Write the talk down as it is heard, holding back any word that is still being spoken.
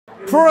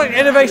Product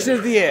Innovation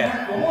of the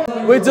Year.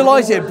 We're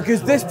delighted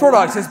because this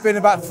product has been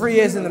about 3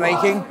 years in the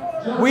making.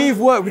 We've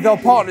worked with our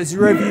partners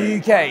Euroview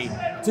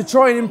UK to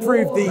try and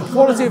improve the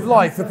quality of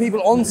life for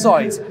people on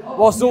site,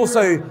 whilst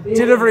also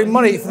delivering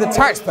money for the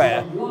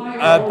taxpayer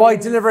by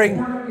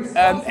delivering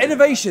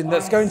innovation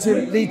that's going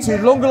to lead to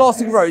longer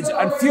lasting roads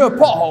and fewer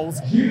potholes,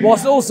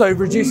 whilst also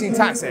reducing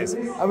taxes.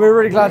 And we're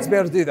really glad to be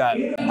able to do that.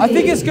 I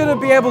think it's going to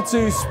be able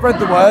to spread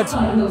the word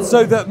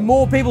so that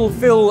more people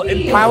feel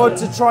empowered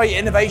to try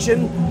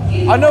innovation.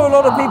 I know a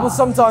lot of people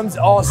sometimes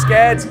are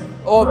scared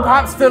or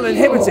perhaps feel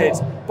inhibited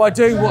by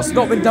doing what's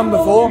not been done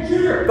before,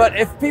 but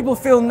if people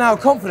feel now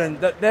confident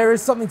that there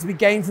is something to be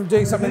gained from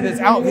doing something that's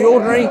out of the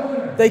ordinary,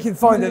 they can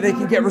find that they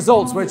can get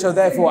results which are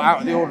therefore out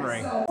of the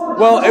ordinary.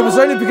 Well, it was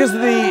only because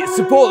of the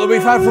support that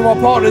we've had from our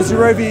partners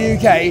Euroview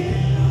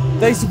UK.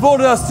 They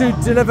supported us to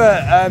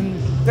deliver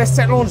this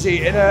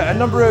technology in a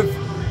number of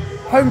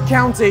home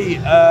county,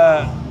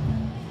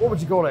 what would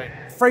you call it?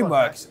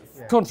 Frameworks,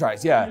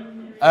 contracts, yeah.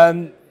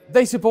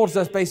 They supported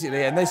us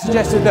basically, and they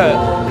suggested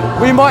that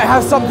we might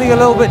have something a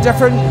little bit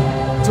different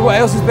to what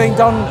else is being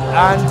done.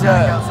 And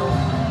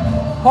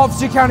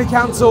Hertfordshire County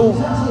Council,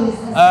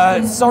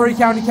 Surrey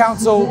County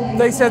Council,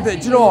 they said that,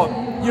 do you know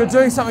what, you're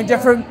doing something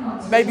different,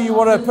 maybe you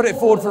want to put it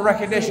forward for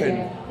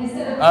recognition.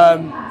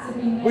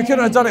 We couldn't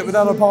have done it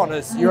without our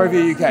partners,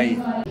 Euroview UK.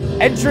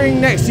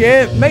 Entering next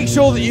year, make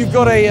sure that you've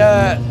got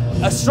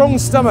a strong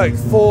stomach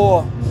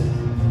for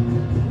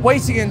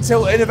waiting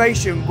until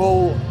innovation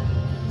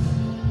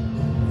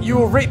you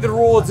will reap the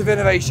rewards of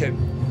innovation.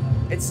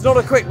 It's not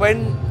a quick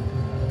win.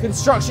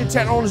 Construction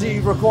technology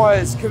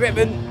requires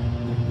commitment,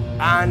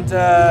 and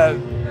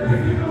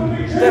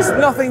there's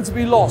nothing to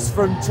be lost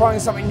from trying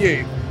something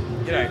new.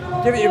 You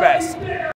know, give it your best.